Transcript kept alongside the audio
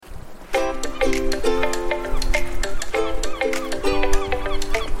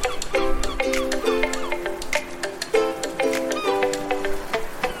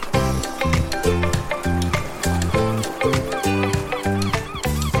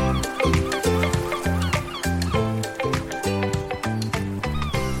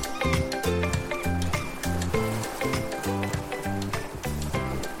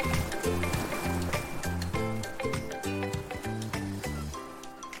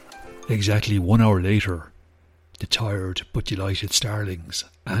Exactly 1 hour later, the tired but delighted starlings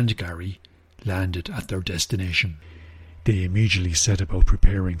and Gary landed at their destination. They immediately set about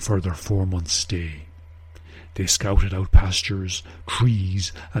preparing for their 4-month stay. They scouted out pastures,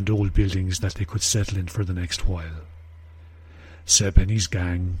 trees, and old buildings that they could settle in for the next while. Seb and his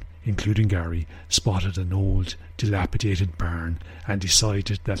gang, including Gary, spotted an old, dilapidated barn and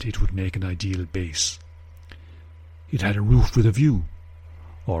decided that it would make an ideal base. It had a roof with a view,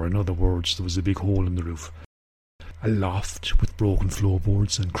 or in other words, there was a big hole in the roof. A loft with broken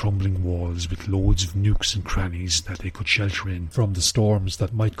floorboards and crumbling walls with loads of nooks and crannies that they could shelter in from the storms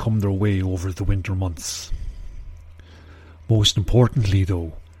that might come their way over the winter months. Most importantly,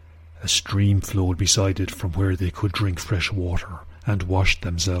 though, a stream flowed beside it from where they could drink fresh water and wash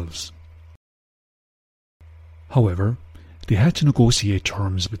themselves. However, they had to negotiate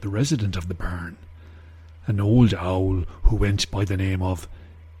terms with the resident of the barn, an old owl who went by the name of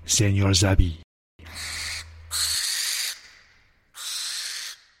Senor Zabi.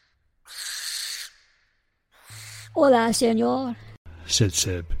 Hola, senor, said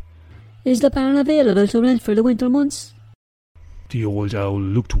Seb. Is the barn available to rent for the winter months? The old owl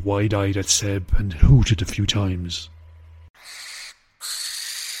looked wide-eyed at Seb and hooted a few times.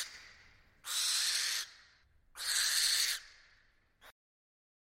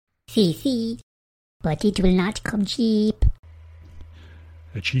 See, but it will not come cheap.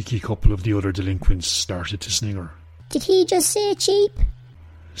 A cheeky couple of the other delinquents started to snigger. Did he just say cheap?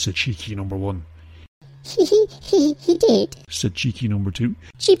 Said cheeky number 1. He did. Said cheeky number 2.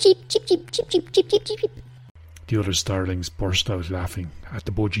 Cheap, cheap, cheap, cheap, cheap, cheap, cheap, cheap, cheap. The other starlings burst out laughing at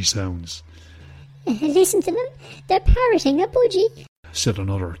the budgie sounds. Listen to them, they're parroting a budgie, said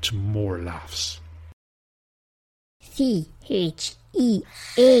another to more laughs. CHEAP, you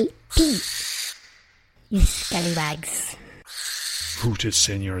scallywags, hooted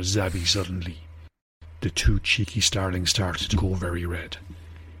Senor Zabi suddenly. The 2 cheeky starlings started to go very red.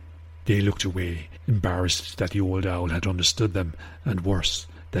 They looked away, embarrassed that the old owl had understood them, and worse,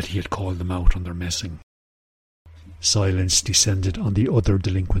 that he had called them out on their messing. Silence descended on the other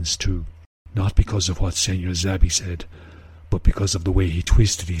delinquents too, not because of what Senor Zabi said, but because of the way he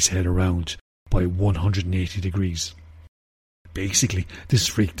twisted his head around by 180 degrees. Basically, this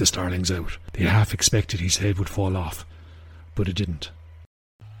freaked the starlings out. They half expected his head would fall off, but it didn't.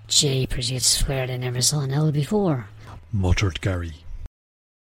 Jeepers, you'd swear they never saw an owl before, muttered Gary.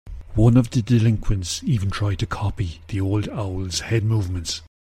 One of the delinquents even tried to copy the old owl's head movements,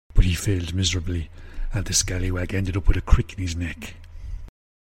 but he failed miserably, and the scallywag ended up with a crick in his neck.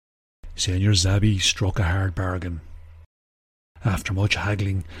 Senor Zabi struck a hard bargain. After much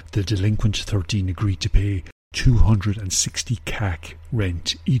haggling, the delinquent 13 agreed to pay 260 cac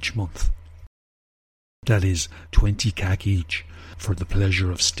rent each month. That is, 20 cac each, for the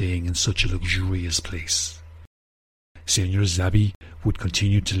pleasure of staying in such a luxurious place. Senor Zabi would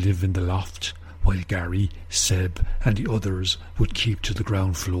continue to live in the loft, while Gary, Seb, and the others would keep to the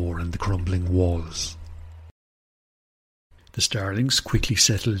ground floor and the crumbling walls. The starlings quickly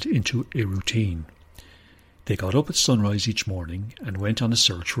settled into a routine. They got up at sunrise each morning and went on a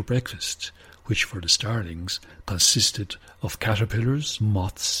search for breakfast, which for the starlings consisted of caterpillars,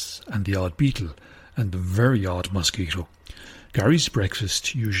 moths, and the odd beetle, and the very odd mosquito. Gary's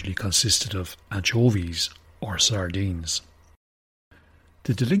breakfast usually consisted of anchovies or sardines.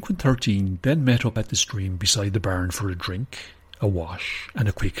 The delinquent 13 then met up at the stream beside the barn for a drink, a wash, and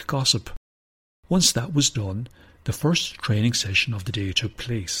a quick gossip. Once that was done, the first training session of the day took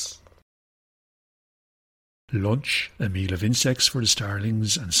place. Lunch, a meal of insects for the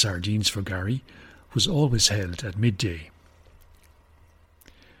starlings and sardines for Gary, was always held at midday.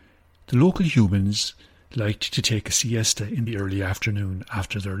 The local humans liked to take a siesta in the early afternoon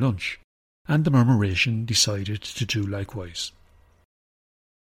after their lunch, and the Murmuration decided to do likewise.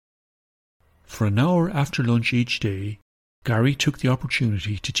 For an hour after lunch each day, Gary took the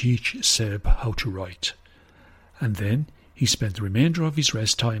opportunity to teach Seb how to write, and then he spent the remainder of his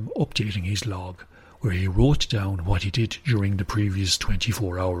rest time updating his log, where he wrote down what he did during the previous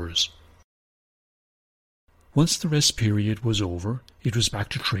 24 hours. Once the rest period was over, it was back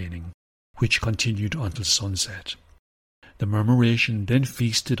to training, which continued until sunset. The Murmuration then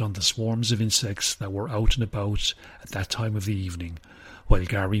feasted on the swarms of insects that were out and about at that time of the evening, while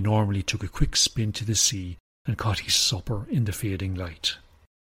Gary normally took a quick spin to the sea and caught his supper in the fading light.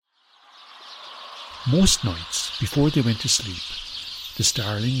 Most nights, before they went to sleep, the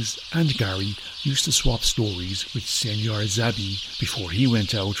starlings and Gary used to swap stories with Senor Zabi before he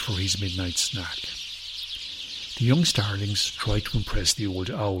went out for his midnight snack. The young starlings tried to impress the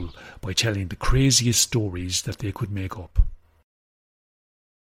old owl by telling the craziest stories that they could make up.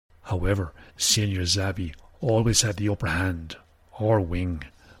 However, Senior Zabi always had the upper hand, or wing,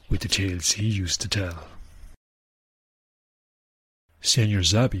 with the tales he used to tell. Senior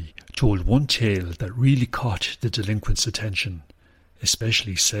Zabi told one tale that really caught the delinquent's attention,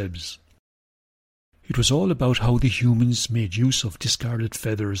 especially Seb's. It was all about how the humans made use of discarded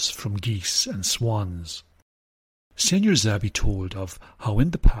feathers from geese and swans. Senior Zabi told of how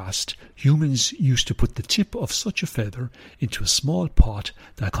in the past humans used to put the tip of such a feather into a small pot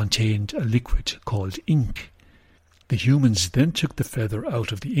that contained a liquid called ink. The humans then took the feather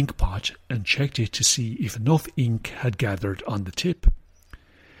out of the ink pot and checked it to see if enough ink had gathered on the tip.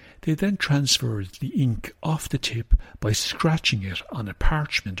 They then transferred the ink off the tip by scratching it on a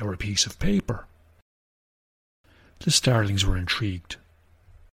parchment or a piece of paper. The starlings were intrigued.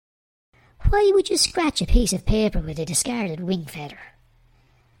 Why would you scratch a piece of paper with a discarded wing feather?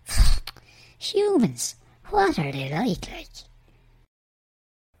 Humans, what are they like?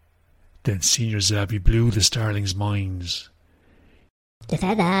 Then Senior Zabi blew the starlings' minds. The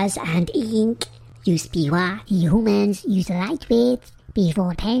feathers and ink used to be what humans used to write with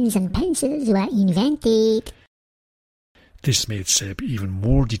before pens and pencils were invented. This made Seb even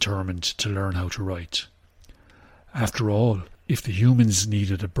more determined to learn how to write. After all, if the humans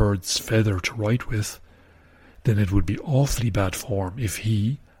needed a bird's feather to write with, then it would be awfully bad form if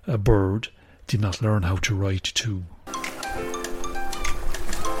he, a bird, did not learn how to write too.